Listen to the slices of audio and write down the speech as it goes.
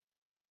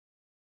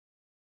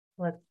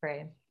Let's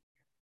pray.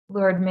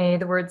 Lord, may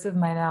the words of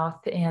my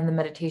mouth and the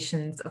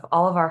meditations of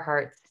all of our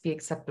hearts be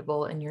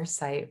acceptable in your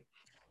sight,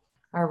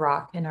 our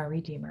rock and our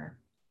redeemer.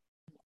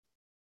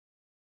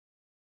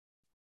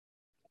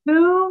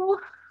 Who,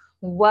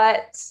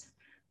 what,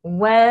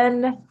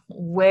 when,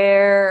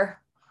 where,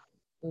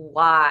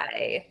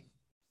 why?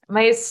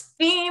 My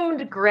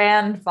esteemed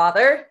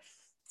grandfather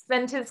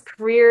spent his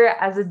career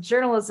as a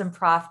journalism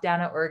prof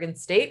down at Oregon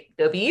State,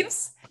 go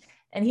Beavs,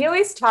 and he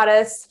always taught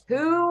us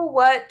who,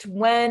 what,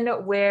 when,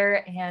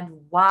 where, and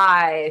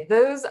why.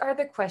 Those are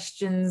the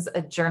questions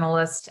a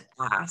journalist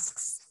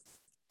asks.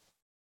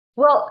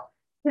 Well,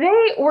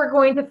 today we're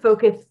going to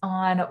focus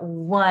on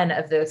one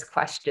of those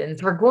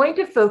questions. We're going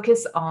to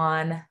focus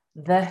on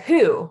the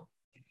who,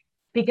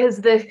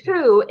 because the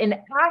who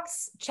in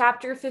Acts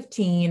chapter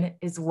 15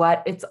 is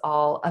what it's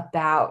all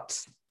about.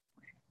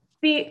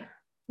 See,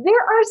 there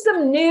are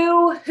some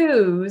new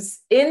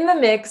who's in the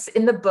mix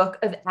in the book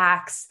of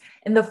Acts,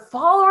 and the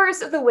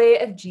followers of the way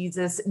of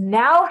Jesus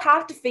now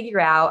have to figure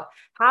out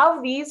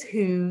how these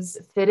who's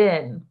fit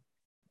in.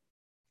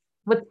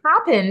 What's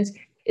happened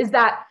is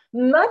that,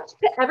 much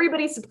to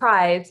everybody's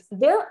surprise,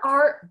 there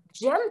are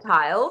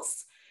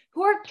Gentiles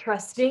who are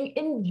trusting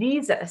in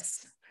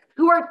Jesus,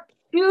 who are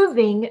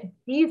choosing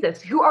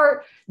Jesus, who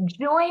are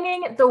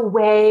joining the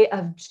way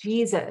of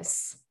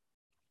Jesus.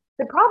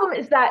 The problem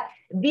is that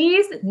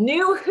these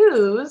new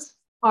who's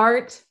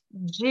aren't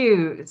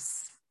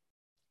Jews.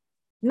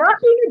 Not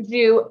being a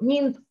Jew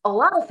means a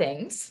lot of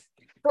things,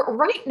 but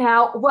right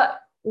now, what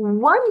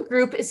one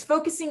group is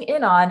focusing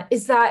in on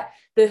is that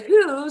the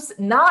who's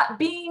not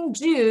being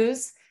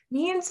Jews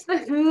means the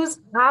who's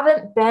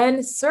haven't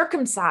been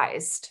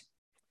circumcised.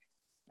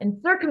 And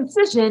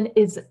circumcision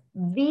is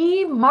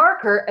the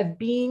marker of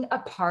being a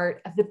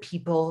part of the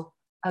people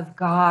of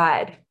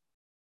God.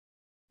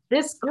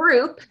 This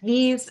group,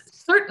 these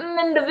certain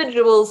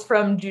individuals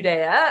from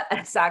Judea,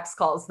 as Sachs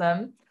calls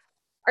them,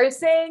 are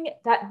saying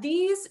that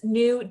these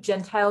new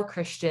Gentile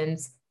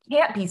Christians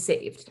can't be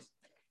saved,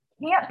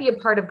 can't be a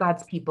part of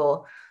God's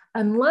people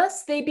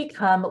unless they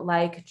become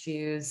like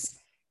Jews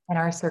and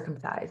are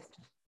circumcised.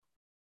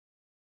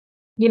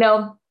 You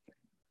know,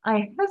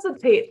 I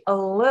hesitate a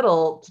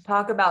little to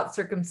talk about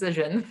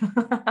circumcision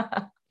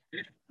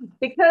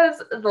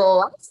because the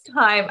last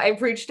time I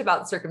preached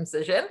about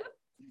circumcision,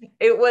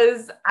 it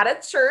was at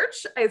a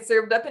church I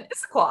served up in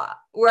Issaquah,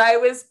 where I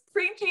was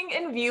preaching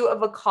in view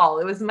of a call.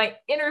 It was my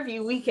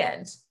interview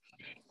weekend.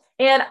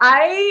 And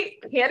I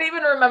can't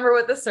even remember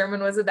what the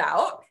sermon was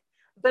about,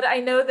 but I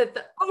know that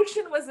the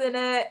ocean was in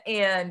it,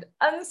 and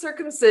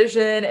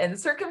uncircumcision and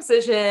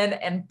circumcision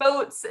and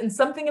boats and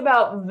something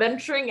about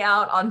venturing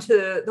out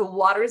onto the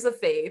waters of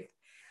faith.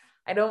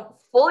 I don't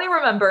fully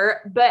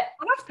remember, but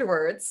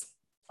afterwards,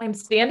 I'm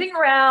standing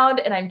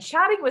around and I'm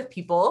chatting with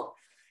people,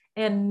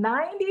 and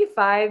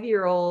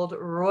 95-year-old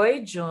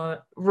Roy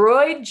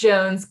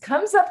Jones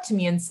comes up to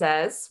me and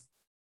says,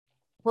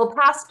 "Well,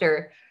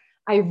 Pastor,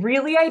 I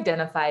really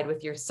identified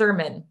with your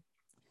sermon.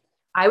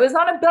 I was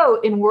on a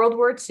boat in World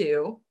War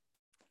II,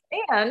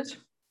 and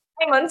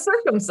I'm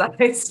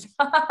uncircumcised."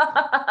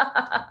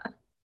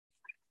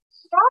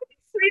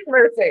 Sweet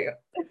mercy.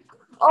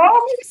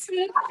 Almost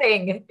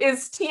nothing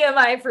is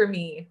TMI for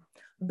me,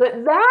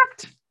 but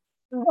that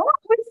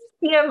was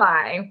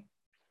TMI.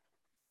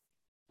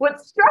 What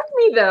struck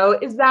me, though,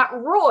 is that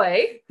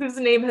Roy, whose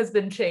name has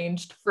been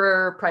changed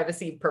for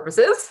privacy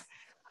purposes,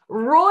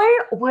 Roy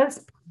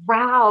was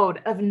proud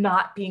of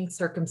not being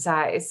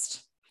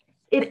circumcised.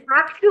 It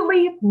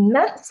actually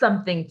meant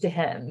something to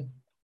him.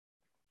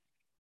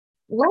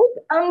 Like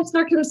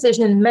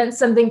uncircumcision meant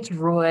something to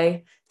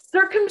Roy,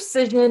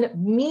 circumcision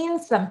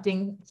means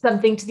something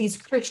to these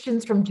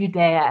Christians from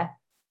Judea.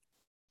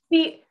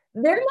 See,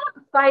 they're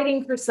not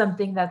fighting for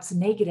something that's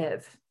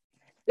negative.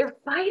 They're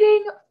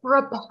fighting for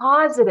a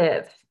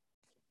positive.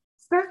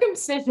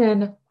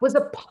 Circumcision was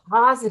a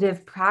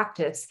positive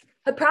practice,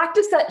 a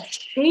practice that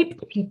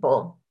shaped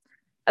people,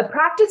 a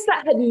practice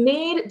that had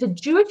made the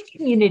Jewish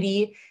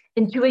community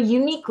into a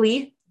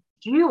uniquely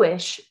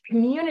Jewish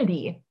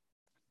community,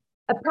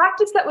 a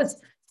practice that was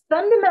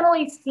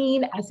fundamentally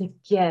seen as a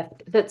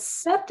gift that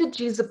set the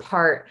Jews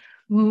apart,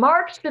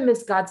 marked them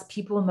as God's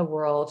people in the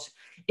world.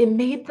 It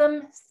made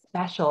them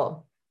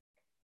special.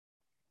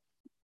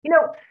 You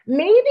know,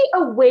 maybe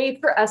a way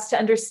for us to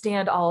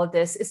understand all of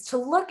this is to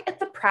look at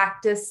the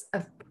practice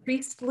of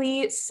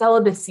priestly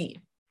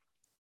celibacy.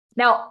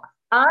 Now,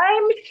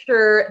 I'm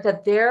sure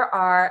that there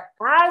are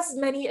as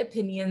many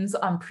opinions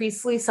on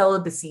priestly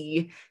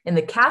celibacy in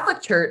the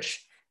Catholic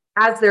Church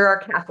as there are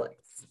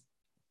Catholics.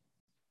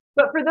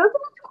 But for those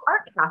of us who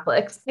aren't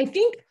Catholics, I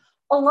think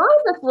a lot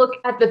of us look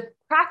at the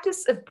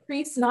practice of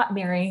priests not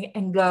marrying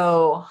and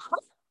go,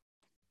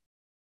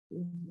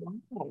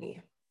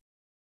 why?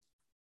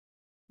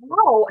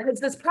 How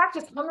has this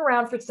practice hung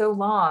around for so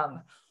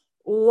long?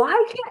 Why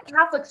can't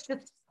Catholics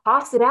just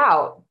toss it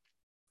out?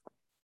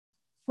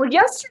 Well,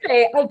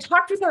 yesterday I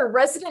talked with our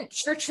resident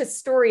church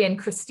historian,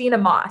 Christina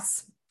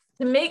Moss,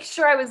 to make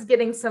sure I was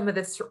getting some of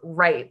this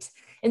right.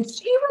 And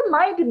she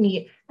reminded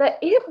me that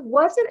it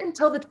wasn't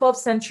until the 12th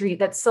century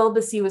that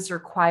celibacy was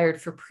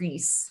required for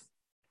priests.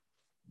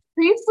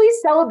 Priestly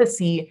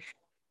celibacy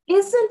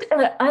isn't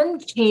an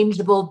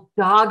unchangeable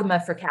dogma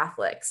for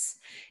Catholics.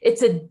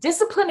 It's a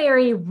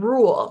disciplinary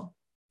rule.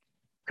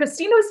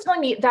 Christina was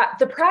telling me that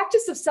the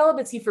practice of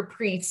celibacy for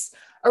priests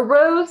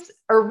arose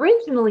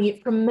originally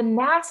from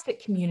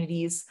monastic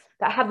communities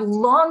that had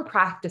long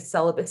practiced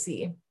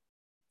celibacy.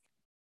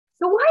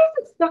 So why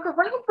has it stuck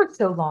around for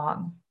so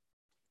long?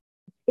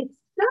 It's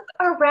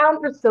stuck around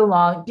for so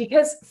long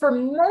because for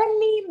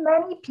many,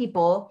 many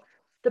people,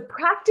 the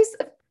practice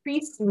of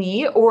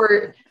priestly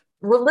or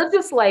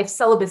religious life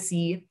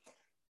celibacy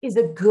is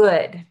a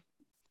good.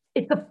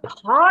 It's a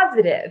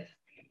positive.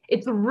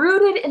 It's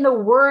rooted in the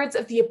words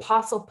of the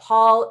Apostle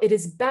Paul. It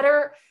is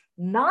better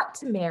not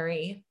to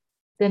marry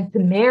than to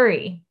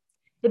marry.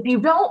 If you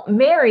don't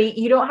marry,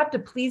 you don't have to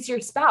please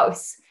your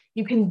spouse.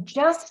 You can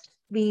just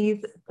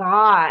please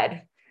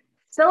God.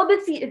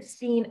 Celibacy is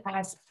seen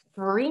as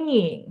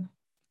freeing.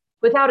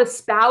 Without a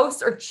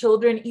spouse or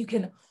children, you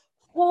can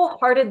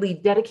wholeheartedly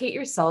dedicate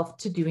yourself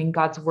to doing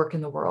God's work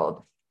in the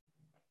world.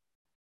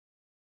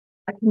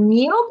 A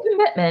communal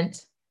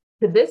commitment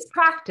to this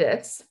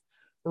practice,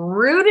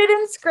 rooted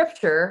in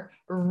scripture,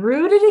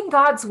 rooted in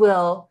God's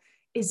will,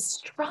 is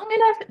strong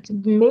enough to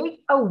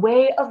make a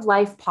way of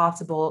life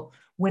possible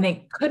when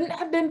it couldn't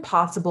have been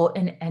possible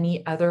in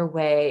any other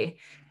way.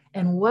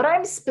 And what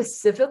I'm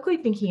specifically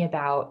thinking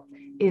about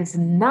is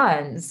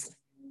nuns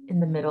in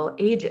the Middle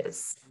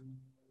Ages.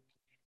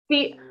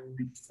 See,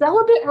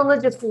 celibate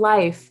religious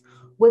life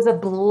was a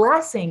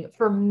blessing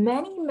for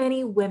many,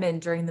 many women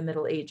during the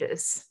Middle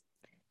Ages.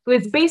 It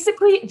was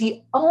basically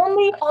the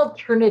only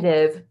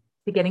alternative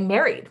to getting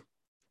married.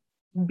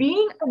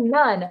 Being a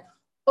nun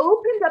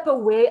opened up a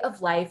way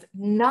of life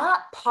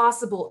not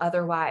possible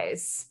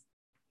otherwise.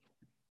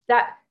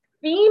 That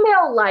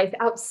female life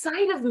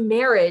outside of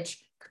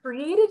marriage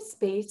created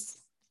space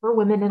for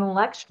women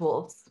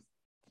intellectuals.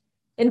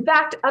 In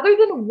fact, other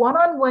than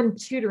one-on-one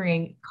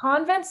tutoring,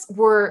 convents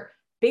were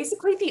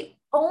basically the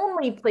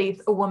only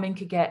place a woman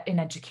could get an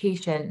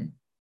education.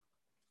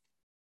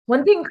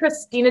 One thing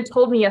Christina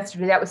told me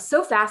yesterday that was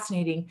so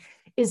fascinating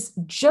is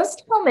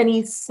just how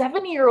many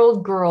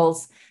 7-year-old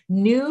girls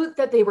knew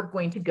that they were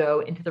going to go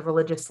into the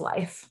religious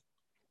life.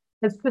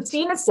 As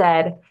Christina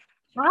said,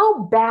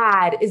 how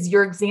bad is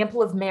your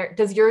example of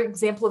does your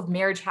example of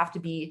marriage have to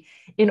be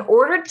in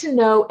order to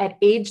know at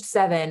age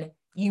 7,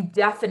 you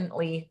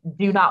definitely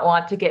do not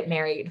want to get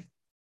married?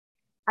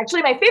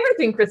 Actually, my favorite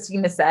thing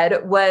Christina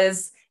said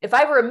was, if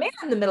I were a man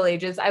in the Middle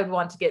Ages, I would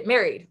want to get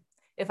married.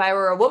 If I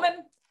were a woman,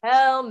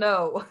 hell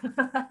no.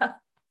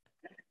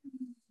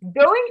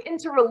 Going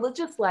into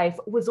religious life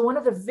was one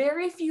of the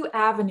very few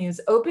avenues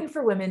open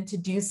for women to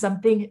do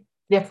something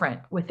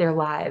different with their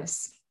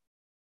lives.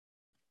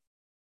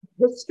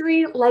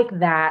 History like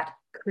that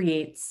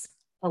creates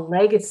a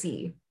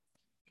legacy.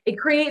 It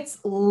creates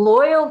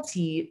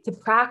loyalty to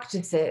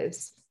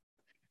practices.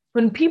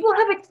 When people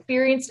have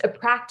experienced a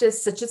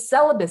practice such as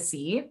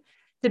celibacy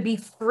to be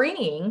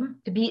freeing,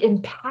 to be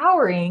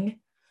empowering,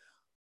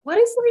 what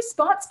is the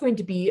response going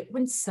to be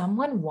when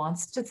someone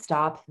wants to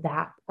stop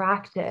that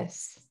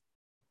practice?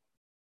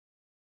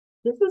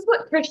 This is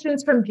what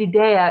Christians from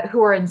Judea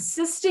who are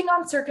insisting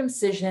on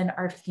circumcision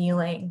are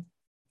feeling.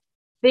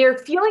 They are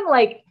feeling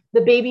like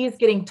the baby is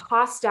getting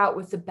tossed out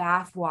with the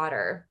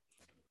bathwater.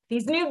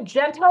 These new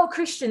Gentile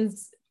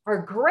Christians are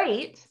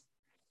great,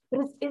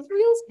 but is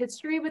Israel's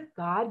history with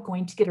God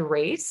going to get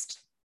erased?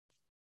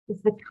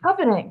 Is the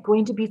covenant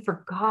going to be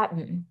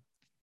forgotten?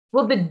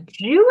 Will the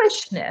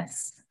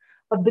Jewishness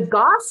of the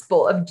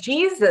gospel of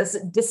Jesus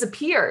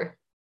disappear?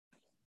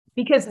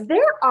 Because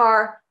there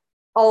are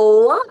a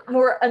lot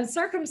more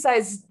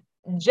uncircumcised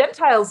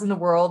Gentiles in the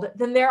world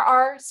than there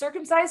are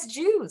circumcised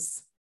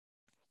Jews.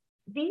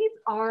 These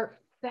are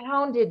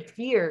founded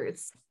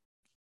fears.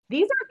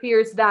 These are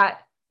fears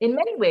that, in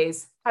many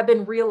ways, have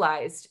been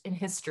realized in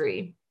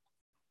history.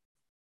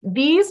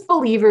 These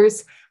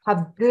believers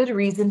have good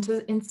reason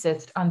to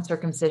insist on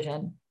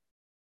circumcision.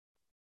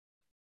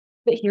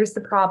 But here's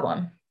the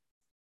problem.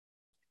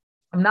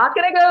 I'm not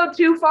going to go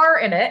too far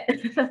in it,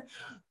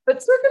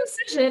 but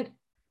circumcision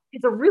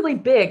is a really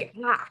big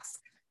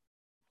ask.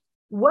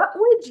 What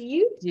would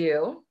you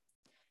do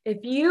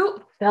if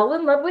you fell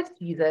in love with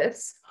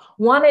Jesus,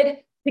 wanted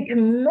to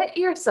commit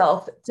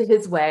yourself to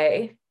his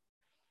way,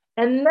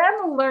 and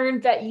then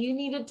learned that you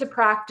needed to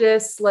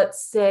practice,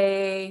 let's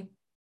say,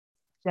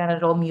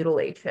 genital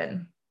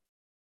mutilation?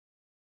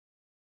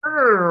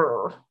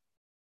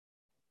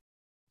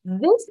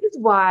 This is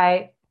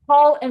why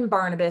Paul and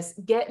Barnabas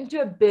get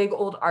into a big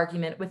old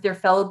argument with their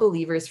fellow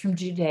believers from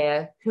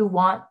Judea who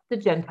want the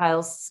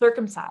Gentiles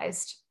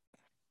circumcised.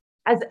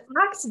 As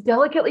Acts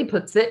delicately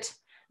puts it,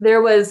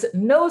 there was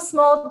no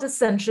small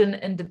dissension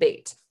and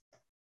debate.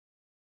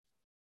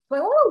 So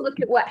I want to look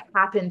at what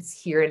happens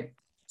here in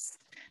Acts,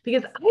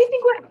 because I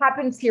think what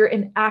happens here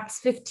in Acts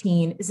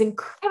 15 is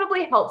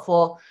incredibly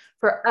helpful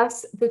for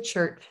us, the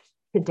church,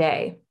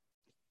 today.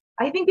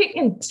 I think it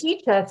can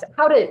teach us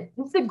how to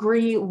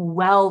disagree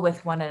well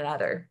with one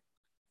another.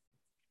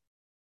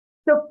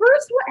 So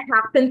first, what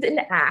happens in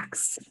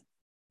Acts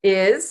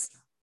is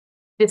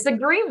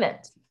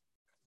disagreement,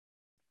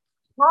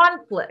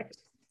 conflict.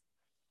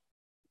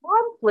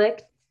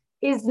 Conflict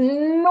is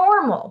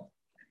normal,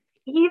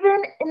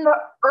 even in the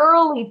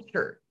early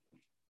church.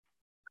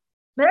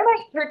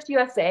 Mennonite Church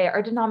USA,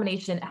 our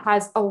denomination,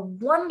 has a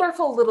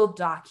wonderful little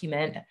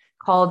document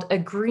called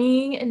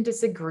Agreeing and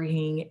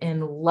Disagreeing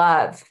in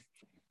Love.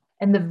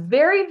 And the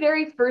very,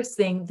 very first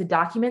thing the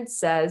document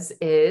says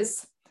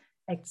is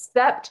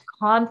accept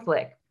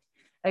conflict.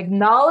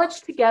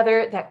 Acknowledge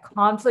together that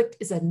conflict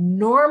is a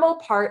normal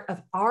part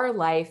of our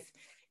life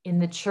in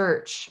the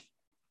church.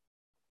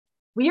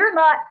 We are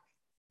not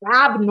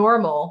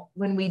abnormal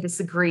when we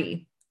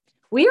disagree.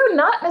 We are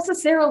not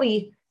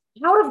necessarily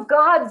out of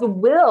God's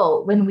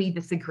will when we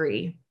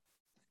disagree.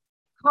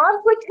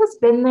 Conflict has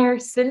been there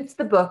since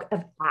the book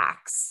of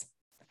Acts.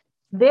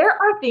 There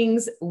are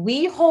things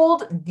we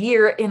hold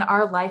dear in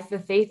our life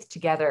of faith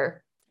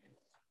together,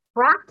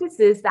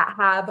 practices that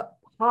have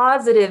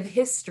positive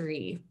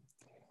history.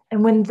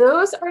 And when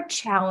those are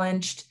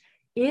challenged,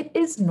 it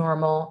is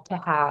normal to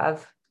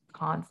have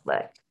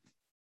conflict.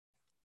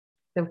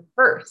 So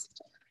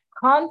first,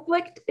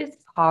 conflict is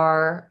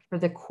par for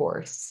the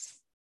course.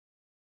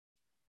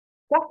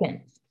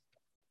 Second,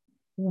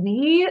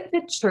 we,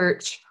 the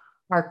church,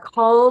 are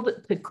called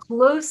to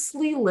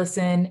closely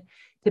listen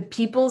to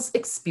people's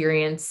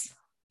experience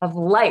of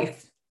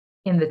life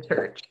in the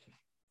church.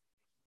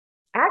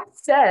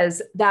 Acts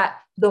says that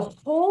the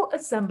whole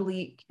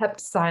assembly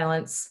kept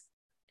silence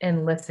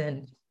and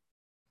listened.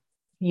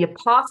 The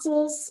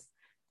apostles,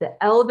 the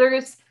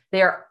elders,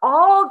 they are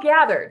all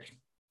gathered.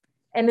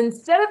 And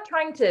instead of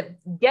trying to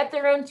get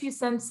their own 2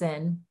 cents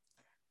in,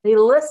 they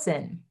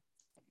listen.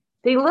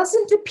 They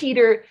listen to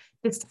Peter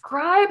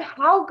describe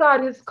how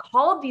God has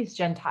called these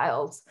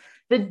Gentiles,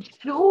 the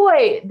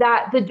joy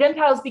that the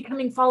Gentiles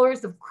becoming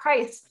followers of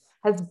Christ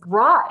has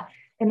brought,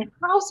 and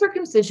how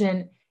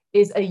circumcision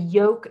is a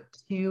yoke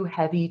too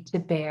heavy to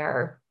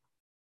bear.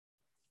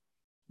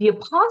 The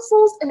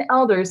apostles and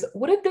elders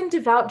would have been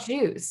devout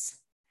Jews.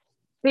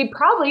 They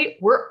probably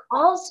were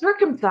all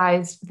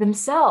circumcised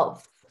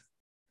themselves.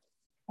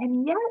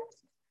 And yet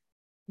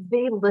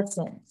they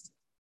listened.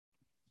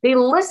 They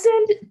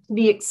listened to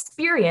the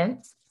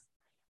experience,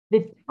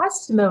 the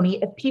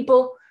testimony of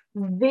people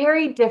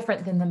very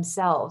different than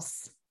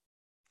themselves.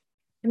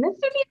 And this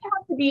didn't even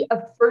have to be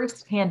a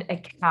firsthand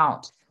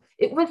account.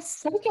 It was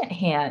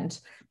secondhand.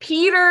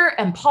 Peter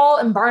and Paul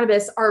and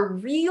Barnabas are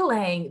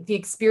relaying the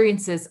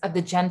experiences of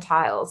the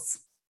Gentiles.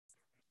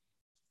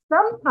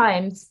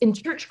 Sometimes in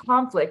church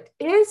conflict,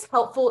 it is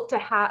helpful to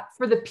have,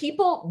 for the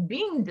people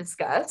being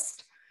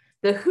discussed,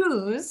 the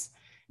who's,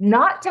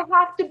 not to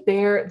have to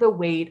bear the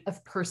weight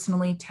of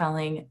personally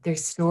telling their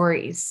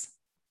stories.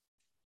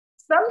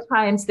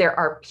 Sometimes there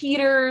are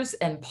Peters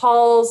and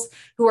Pauls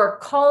who are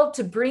called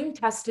to bring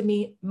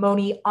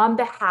testimony on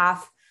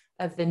behalf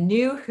of the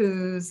new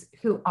who's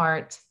who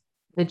aren't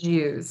the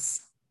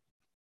Jews.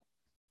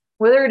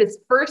 Whether it is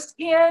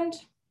firsthand,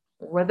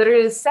 or whether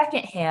it is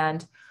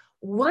secondhand,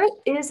 what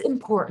is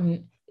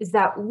important is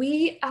that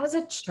we as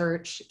a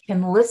church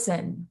can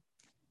listen,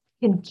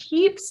 can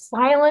keep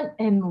silent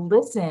and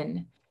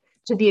listen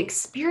to the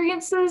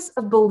experiences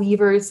of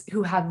believers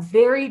who have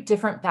very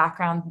different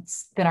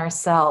backgrounds than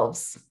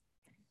ourselves,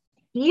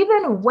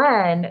 even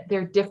when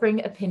their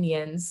differing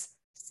opinions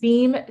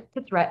seem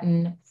to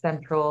threaten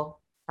central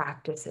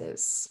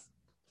practices.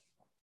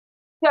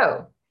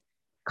 So,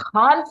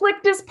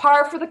 conflict is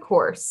par for the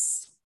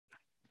course.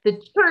 The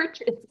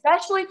church,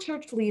 especially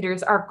church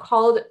leaders, are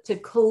called to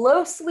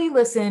closely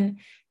listen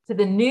to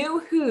the new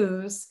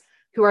who's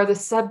who are the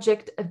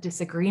subject of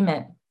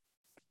disagreement.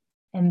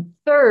 And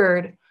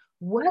third,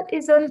 what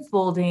is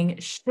unfolding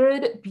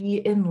should be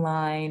in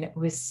line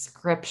with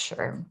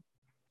Scripture.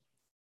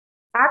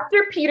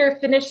 After Peter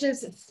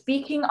finishes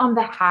speaking on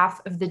behalf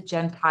of the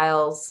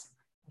Gentiles,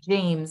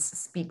 James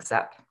speaks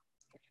up.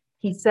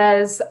 He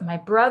says, "My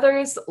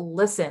brothers,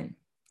 listen.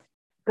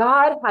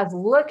 God has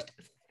looked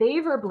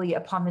favorably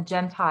upon the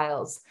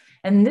Gentiles,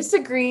 and this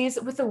agrees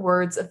with the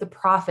words of the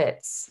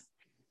prophets.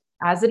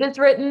 As it is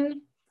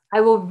written,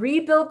 I will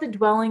rebuild the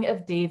dwelling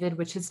of David,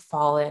 which has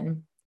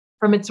fallen.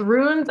 From its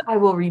ruins, I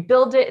will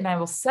rebuild it, and I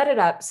will set it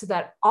up so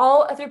that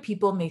all other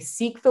people may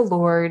seek the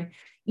Lord,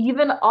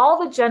 even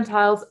all the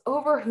Gentiles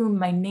over whom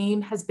my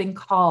name has been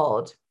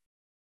called."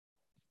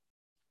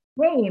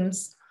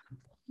 James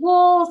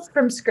pulls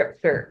from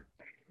Scripture.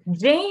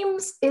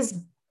 James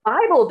is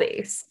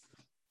Bible-based.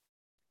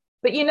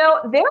 But you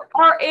know, there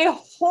are a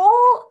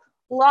whole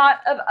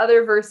lot of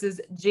other verses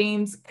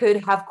James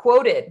could have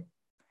quoted.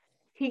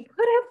 He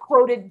could have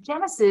quoted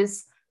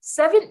Genesis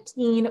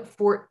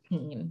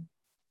 17:14.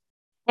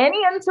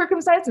 "Any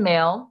uncircumcised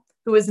male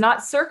who is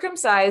not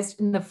circumcised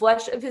in the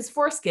flesh of his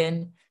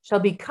foreskin shall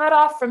be cut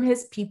off from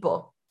his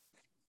people.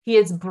 He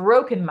has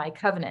broken my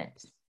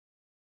covenant."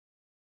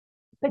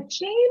 But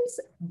James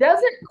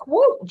doesn't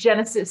quote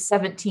Genesis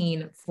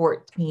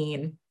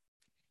 17:14.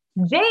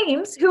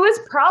 James, who has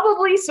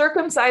probably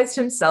circumcised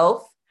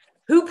himself,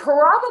 who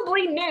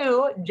probably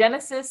knew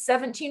Genesis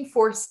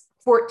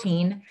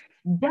 17:14,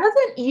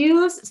 doesn't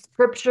use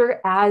scripture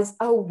as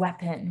a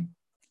weapon.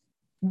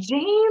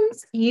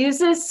 James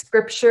uses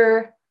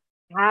scripture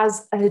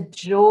as a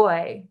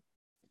joy.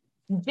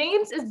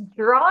 James is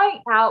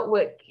drawing out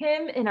what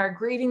Kim in our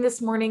greeting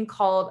this morning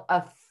called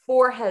a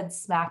forehead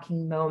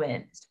smacking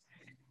moment.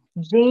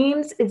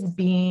 James is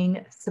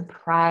being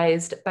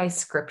surprised by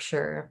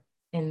scripture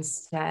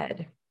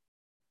instead.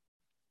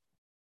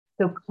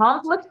 So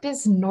conflict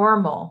is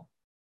normal.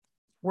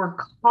 We're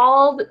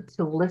called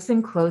to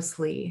listen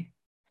closely.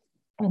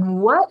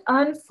 And what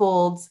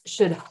unfolds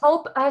should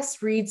help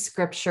us read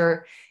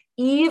scripture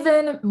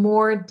even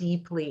more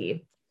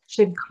deeply,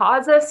 should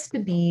cause us to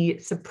be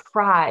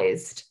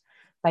surprised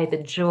by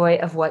the joy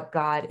of what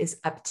God is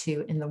up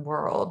to in the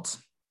world.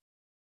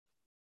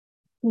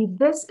 See,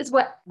 this is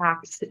what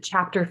Acts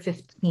chapter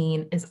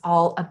 15 is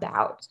all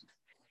about.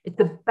 It's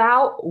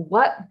about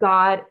what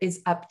God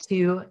is up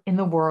to in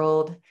the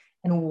world,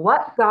 and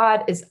what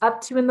God is up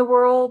to in the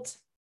world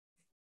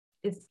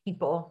is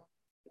people.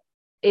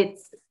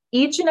 It's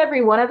each and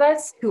every one of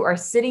us who are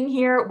sitting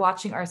here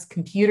watching our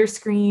computer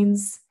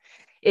screens.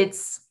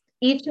 It's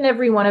each and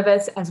every one of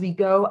us as we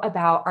go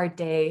about our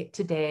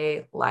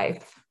day-to-day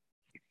life.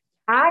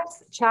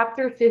 Acts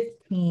chapter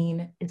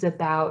 15 is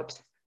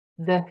about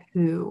the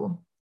who.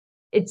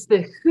 It's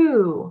the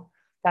who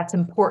that's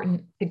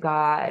important to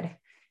God.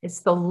 It's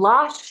the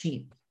lost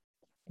sheep,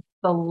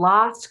 the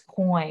lost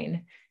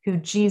coin who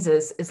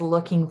Jesus is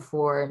looking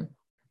for.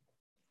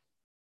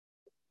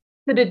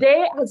 So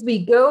today, as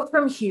we go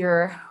from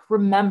here,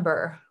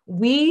 remember,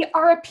 we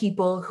are a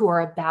people who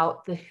are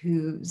about the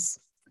who's.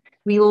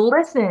 We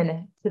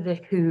listen to the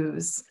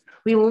who's.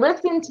 We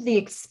listen to the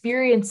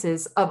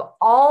experiences of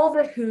all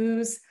the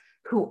who's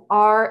who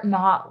are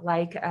not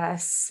like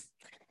us.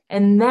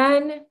 And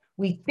then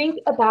we think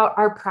about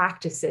our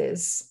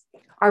practices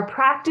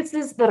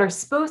that are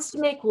supposed to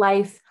make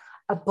life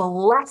a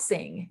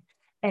blessing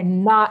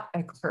and not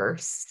a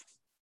curse.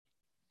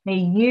 May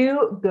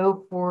you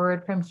go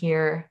forward from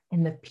here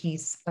in the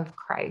peace of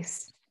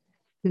Christ,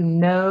 who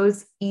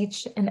knows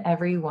each and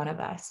every one of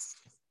us.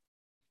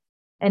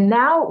 And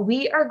now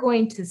we are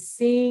going to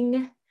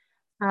sing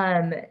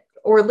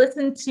or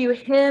listen to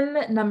hymn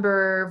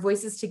number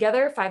Voices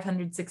Together,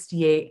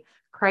 568,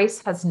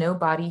 Christ Has No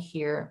Body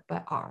Here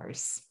But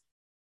Ours.